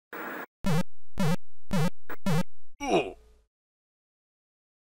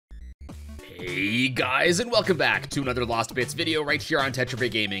Hey guys, and welcome back to another Lost Bits video right here on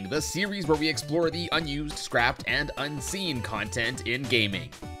TetraBitGaming, the series where we explore the unused, scrapped, and unseen content in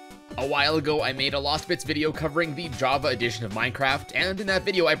gaming. A while ago, I made a Lost Bits video covering the Java edition of Minecraft, and in that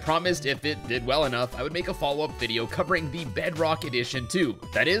video I promised if it did well enough, I would make a follow-up video covering the Bedrock edition too.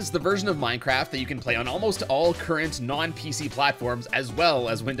 That is, the version of Minecraft that you can play on almost all current non-PC platforms as well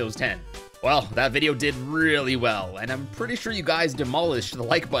as Windows 10. Well, that video did really well, and I'm pretty sure you guys demolished the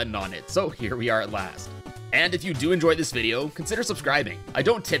like button on it, so here we are at last. And if you do enjoy this video, consider subscribing. I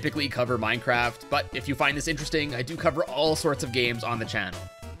don't typically cover Minecraft, but if you find this interesting, I do cover all sorts of games on the channel.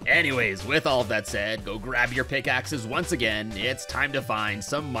 Anyways, with all of that said, go grab your pickaxes once again. It's time to find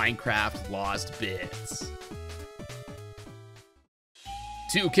some Minecraft Lost Bits.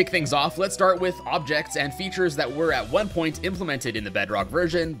 To kick things off, let's start with objects and features that were at one point implemented in the Bedrock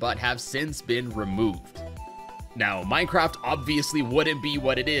version, but have since been removed. Now, Minecraft obviously wouldn't be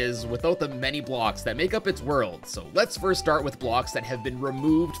what it is without the many blocks that make up its world, so let's first start with blocks that have been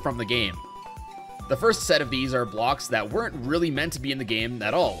removed from the game. The first set of these are blocks that weren't really meant to be in the game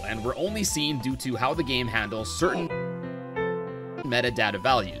at all, and were only seen due to how the game handles certain metadata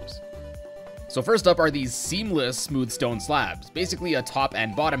values. So first up are these seamless smooth stone slabs, basically a top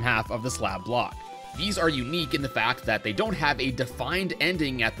and bottom half of the slab block. These are unique in the fact that they don't have a defined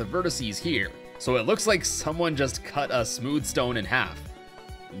ending at the vertices here, so it looks like someone just cut a smooth stone in half.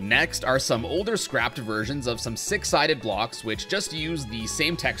 Next are some older scrapped versions of some six-sided blocks which just use the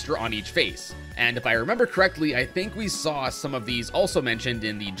same texture on each face. And if I remember correctly, I think we saw some of these also mentioned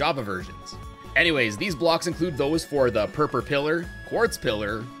in the Java versions. Anyways, these blocks include those for the purple pillar, quartz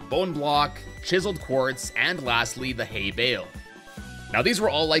pillar, bone block, chiseled quartz, and lastly the hay bale. Now these were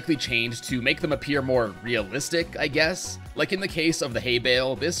all likely changed to make them appear more realistic, I guess. Like in the case of the hay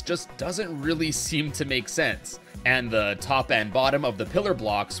bale, this just doesn't really seem to make sense. And the top and bottom of the pillar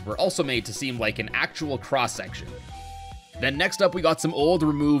blocks were also made to seem like an actual cross-section. Then next up we got some old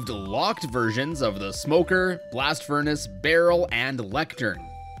removed locked versions of the smoker, blast furnace, barrel, and lectern.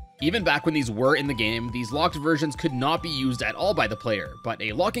 Even back when these were in the game, these locked versions could not be used at all by the player, but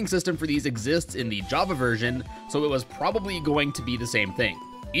a locking system for these exists in the Java version, so it was probably going to be the same thing.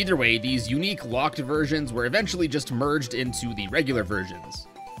 Either way, these unique locked versions were eventually just merged into the regular versions.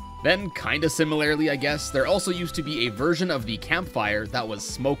 Then, kinda similarly I guess, there also used to be a version of the campfire that was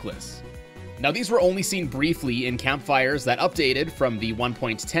smokeless. Now these were only seen briefly in campfires that updated from the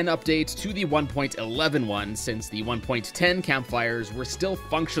 1.10 update to the 1.11 one, since the 1.10 campfires were still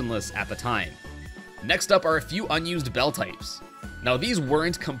functionless at the time. Next up are a few unused bell types. Now these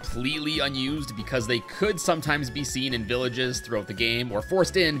weren't completely unused because they could sometimes be seen in villages throughout the game or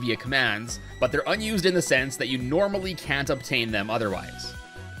forced in via commands, but they're unused in the sense that you normally can't obtain them otherwise.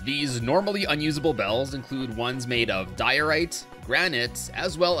 These normally unusable bells include ones made of diorite, granite,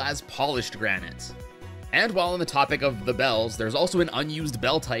 as well as polished granite. And while on the topic of the bells, there's also an unused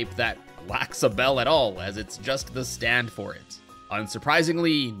bell type that lacks a bell at all, as it's just the stand for it.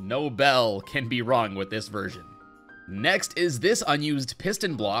 Unsurprisingly, no bell can be wrong with this version. Next is this unused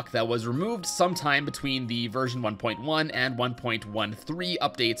piston block that was removed sometime between the version 1.1 and 1.13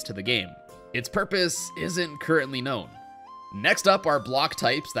 updates to the game. Its purpose isn't currently known. Next up are block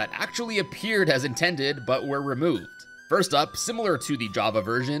types that actually appeared as intended but were removed. First up, similar to the Java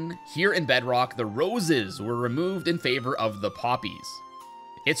version, here in Bedrock the roses were removed in favor of the poppies.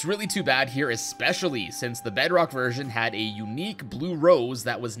 It's really too bad here, especially since the Bedrock version had a unique blue rose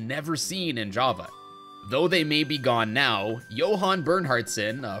that was never seen in Java. Though they may be gone now, Johan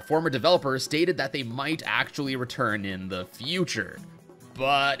Bernhardsen, a former developer, stated that they might actually return in the future.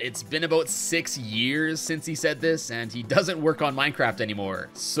 But it's been about 6 years since he said this, and he doesn't work on Minecraft anymore.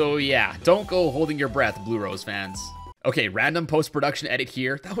 So yeah, don't go holding your breath, Blue Rose fans. Okay, random post-production edit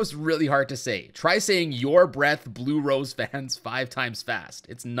here. That was really hard to say. Try saying your breath, Blue Rose fans, 5 times fast.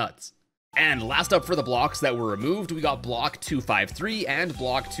 It's nuts. And last up for the blocks that were removed, we got block 253 and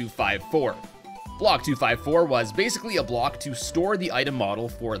block 254. Block 254 was basically a block to store the item model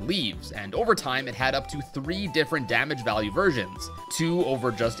for leaves, and over time it had up to 3 different damage value versions, 2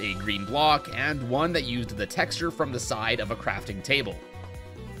 over just a green block, and 1 that used the texture from the side of a crafting table.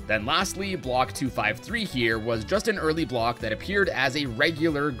 Then lastly, block 253 here was just an early block that appeared as a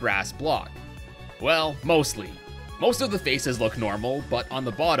regular grass block. Well, mostly. Most of the faces look normal, but on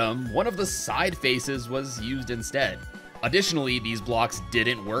the bottom, one of the side faces was used instead. Additionally, these blocks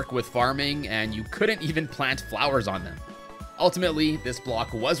didn't work with farming, and you couldn't even plant flowers on them. Ultimately, this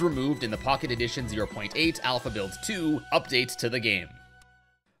block was removed in the Pocket Edition 0.8 Alpha Build 2 update to the game.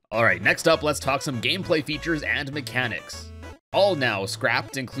 Alright, next up, let's talk some gameplay features and mechanics. All now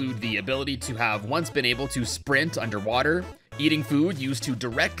scrapped include the ability to have once been able to sprint underwater, Eating food used to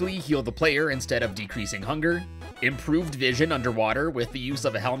directly heal the player instead of decreasing hunger, improved vision underwater with the use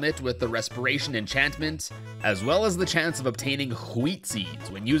of a helmet with the respiration enchantment, as well as the chance of obtaining wheat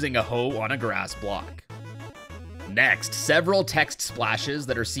seeds when using a hoe on a grass block. Next, several text splashes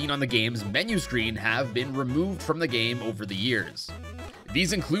that are seen on the game's menu screen have been removed from the game over the years.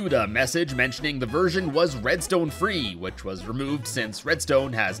 These include a message mentioning the version was redstone free, which was removed since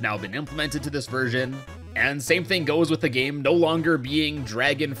redstone has now been implemented to this version, and same thing goes with the game no longer being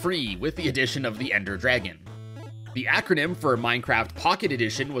dragon free with the addition of the Ender Dragon. The acronym for Minecraft Pocket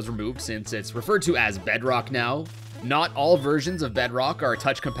Edition was removed since it's referred to as Bedrock now. Not all versions of Bedrock are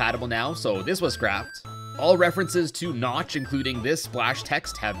touch compatible now, so this was scrapped. All references to Notch, including this splash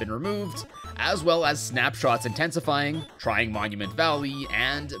text, have been removed, as well as snapshots intensifying, trying Monument Valley,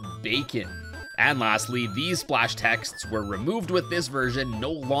 and bacon. And lastly, these splash texts were removed with this version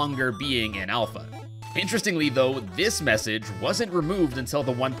no longer being in alpha. Interestingly though, this message wasn't removed until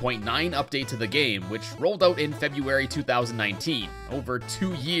the 1.9 update to the game, which rolled out in February 2019, over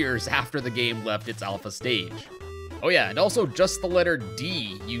 2 years after the game left its alpha stage. Oh yeah, and also just the letter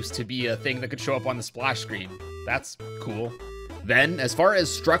D used to be a thing that could show up on the splash screen. That's cool. Then, as far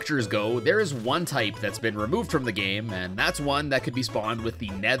as structures go, there is one type that's been removed from the game, and that's one that could be spawned with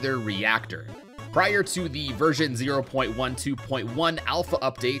the Nether Reactor. Prior to the version 0.12.1 alpha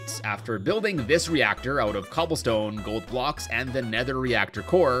update, after building this reactor out of cobblestone, gold blocks, and the Nether Reactor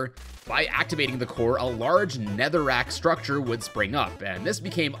core, by activating the core, a large netherrack structure would spring up, and this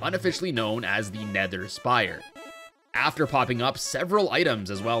became unofficially known as the Nether Spire. After popping up, several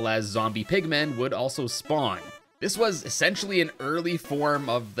items as well as zombie pigmen would also spawn. This was essentially an early form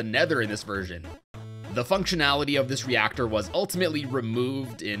of the Nether in this version. The functionality of this reactor was ultimately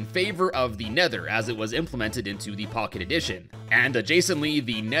removed in favor of the Nether as it was implemented into the Pocket Edition, and adjacently,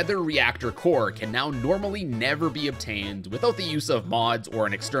 the Nether Reactor core can now normally never be obtained without the use of mods or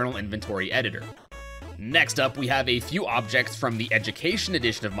an external inventory editor. Next up, we have a few objects from the Education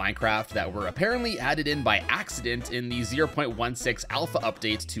Edition of Minecraft that were apparently added in by accident in the 0.16 alpha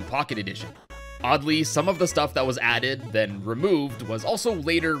update to Pocket Edition. Oddly, some of the stuff that was added, then removed, was also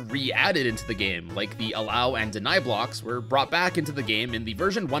later re-added into the game, like the allow and deny blocks were brought back into the game in the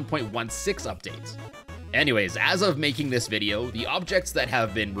version 1.16 update. Anyways, as of making this video, the objects that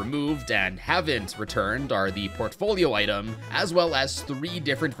have been removed and haven't returned are the portfolio item, as well as 3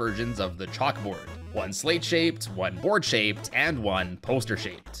 different versions of the chalkboard. One slate-shaped, one board-shaped, and one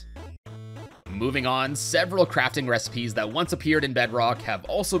poster-shaped. Moving on, several crafting recipes that once appeared in Bedrock have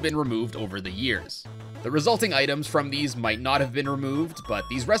also been removed over the years. The resulting items from these might not have been removed, but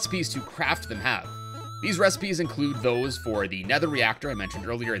these recipes to craft them have. These recipes include those for the Nether Reactor I mentioned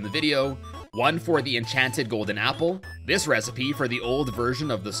earlier in the video, one for the Enchanted Golden Apple, this recipe for the old version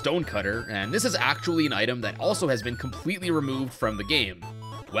of the Stone Cutter, and this is actually an item that also has been completely removed from the game.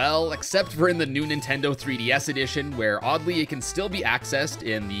 Well, except for in the new Nintendo 3DS edition, where oddly it can still be accessed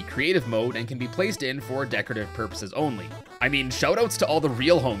in the creative mode and can be placed in for decorative purposes only. I mean, shoutouts to all the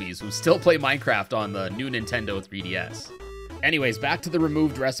real homies who still play Minecraft on the new Nintendo 3DS. Anyways, back to the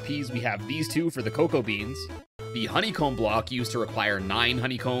removed recipes, we have these 2 for the cocoa beans. The honeycomb block used to require 9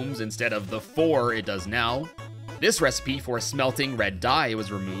 honeycombs instead of the 4 it does now. This recipe for smelting red dye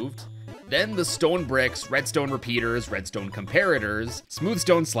was removed. Then the stone bricks, redstone repeaters, redstone comparators, smooth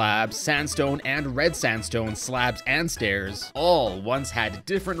stone slabs, sandstone, and red sandstone slabs and stairs all once had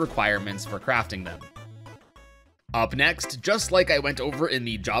different requirements for crafting them. Up next, just like I went over in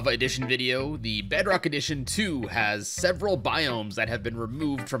the Java Edition video, the Bedrock Edition 2 has several biomes that have been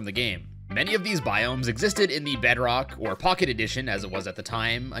removed from the game. Many of these biomes existed in the Bedrock, or Pocket Edition as it was at the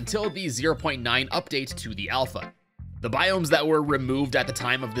time, until the 0.9 update to the alpha. The biomes that were removed at the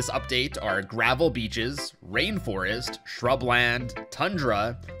time of this update are gravel beaches, rainforest, shrubland,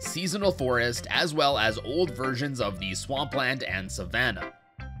 tundra, seasonal forest, as well as old versions of the swampland and savanna.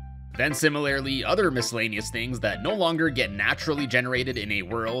 Then similarly, other miscellaneous things that no longer get naturally generated in a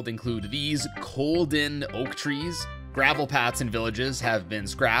world include these cold-in oak trees, gravel paths in villages have been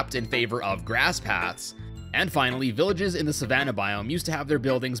scrapped in favor of grass paths, and finally, villages in the savanna biome used to have their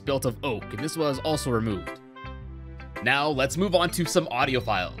buildings built of oak, and this was also removed. Now, let's move on to some audio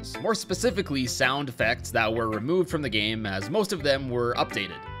files, more specifically sound effects that were removed from the game as most of them were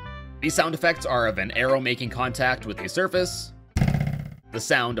updated. These sound effects are of an arrow making contact with a surface, the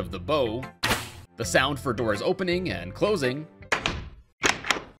sound of the bow, the sound for doors opening and closing,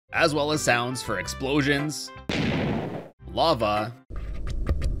 as well as sounds for explosions, lava,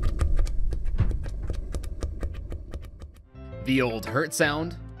 the old hurt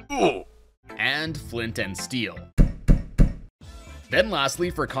sound, and flint and steel. Then lastly,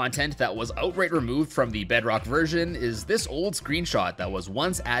 for content that was outright removed from the Bedrock version, is this old screenshot that was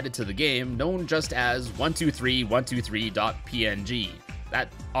once added to the game, known just as 123.123.png. That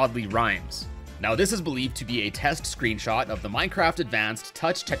oddly rhymes. Now this is believed to be a test screenshot of the Minecraft Advanced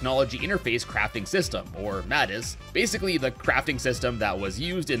Touch Technology Interface Crafting System, or MATIS, basically the crafting system that was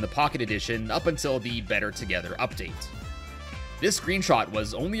used in the Pocket Edition up until the Better Together update. This screenshot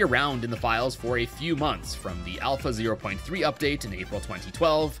was only around in the files for a few months, from the Alpha 0.3 update in April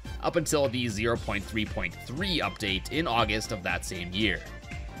 2012 up until the 0.3.3 update in August of that same year.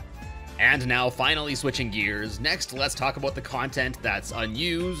 And now finally switching gears, next let's talk about the content that's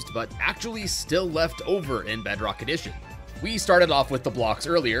unused but actually still left over in Bedrock Edition. We started off with the blocks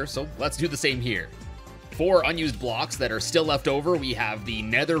earlier, so let's do the same here. For unused blocks that are still left over, we have the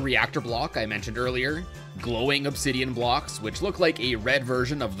Nether reactor block I mentioned earlier, glowing obsidian blocks, which look like a red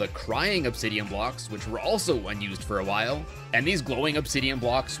version of the crying obsidian blocks, which were also unused for a while, and these glowing obsidian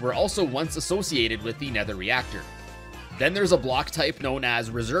blocks were also once associated with the Nether reactor. Then there's a block type known as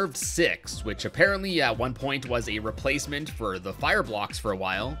Reserved 6, which apparently at one point was a replacement for the fire blocks for a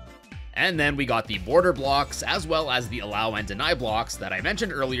while. And then we got the border blocks, as well as the allow and deny blocks that I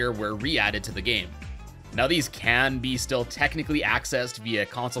mentioned earlier were re-added to the game. Now these can be still technically accessed via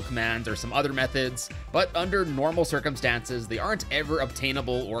console commands or some other methods, but under normal circumstances they aren't ever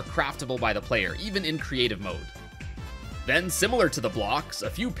obtainable or craftable by the player, even in creative mode. Then similar to the blocks, a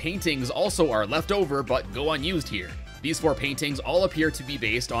few paintings also are left over but go unused here. These 4 paintings all appear to be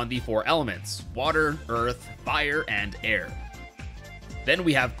based on the 4 elements: water, earth, fire, and air. Then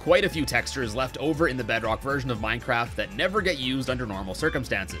we have quite a few textures left over in the Bedrock version of Minecraft that never get used under normal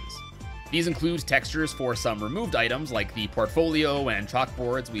circumstances. These include textures for some removed items like the portfolio and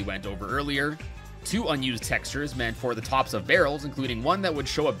chalkboards we went over earlier, 2 unused textures meant for the tops of barrels, including one that would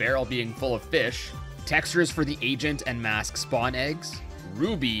show a barrel being full of fish, textures for the agent and mask spawn eggs,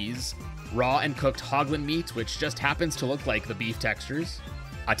 rubies, raw and cooked hoglin meat, which just happens to look like the beef textures,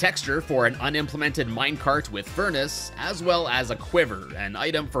 a texture for an unimplemented minecart with furnace, as well as a quiver, an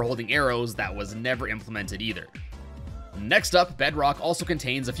item for holding arrows that was never implemented either. Next up, Bedrock also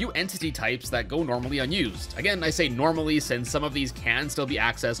contains a few entity types that go normally unused. Again, I say normally since some of these can still be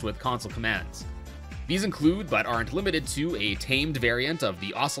accessed with console commands. These include, but aren't limited to, a tamed variant of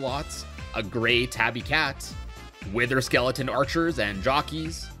the ocelots, a gray tabby cat, wither skeleton archers and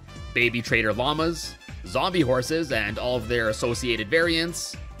jockeys, baby trader llamas, zombie horses and all of their associated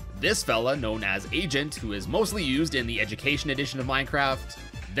variants, this fella known as Agent, who is mostly used in the Education Edition of Minecraft.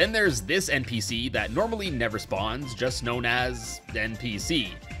 Then there's this NPC that normally never spawns, just known as NPC.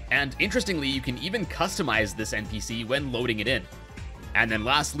 And interestingly, you can even customize this NPC when loading it in. And then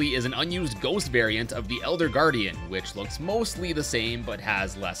lastly is an unused ghost variant of the Elder Guardian, which looks mostly the same but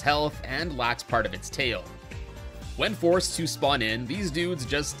has less health and lacks part of its tail. When forced to spawn in, these dudes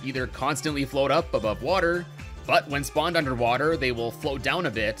just either constantly float up above water, but when spawned underwater, they will float down a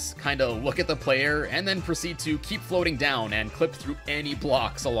bit, kinda look at the player, and then proceed to keep floating down and clip through any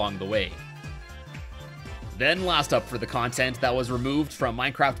blocks along the way. Then last up for the content that was removed from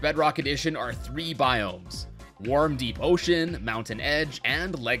Minecraft Bedrock Edition are 3 biomes: Warm Deep Ocean, Mountain Edge,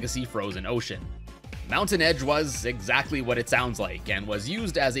 and Legacy Frozen Ocean. Mountain Edge was exactly what it sounds like, and was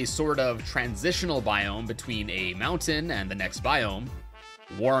used as a sort of transitional biome between a mountain and the next biome.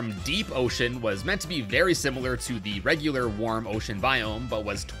 Warm Deep Ocean was meant to be very similar to the regular Warm Ocean biome, but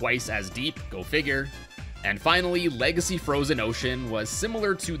was twice as deep, go figure. And finally, Legacy Frozen Ocean was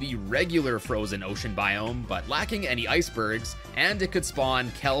similar to the regular Frozen Ocean biome, but lacking any icebergs, and it could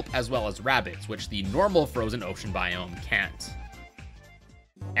spawn kelp as well as rabbits, which the normal Frozen Ocean biome can't.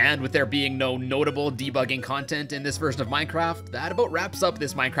 And with there being no notable debugging content in this version of Minecraft, that about wraps up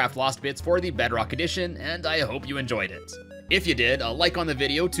this Minecraft Lost Bits for the Bedrock Edition, and I hope you enjoyed it. If you did, a like on the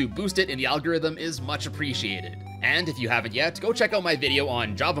video to boost it in the algorithm is much appreciated. And if you haven't yet, go check out my video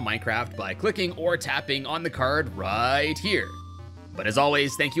on Java Minecraft by clicking or tapping on the card right here. But as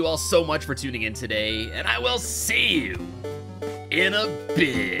always, thank you all so much for tuning in today, and I will see you in a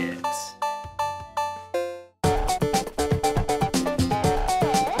bit.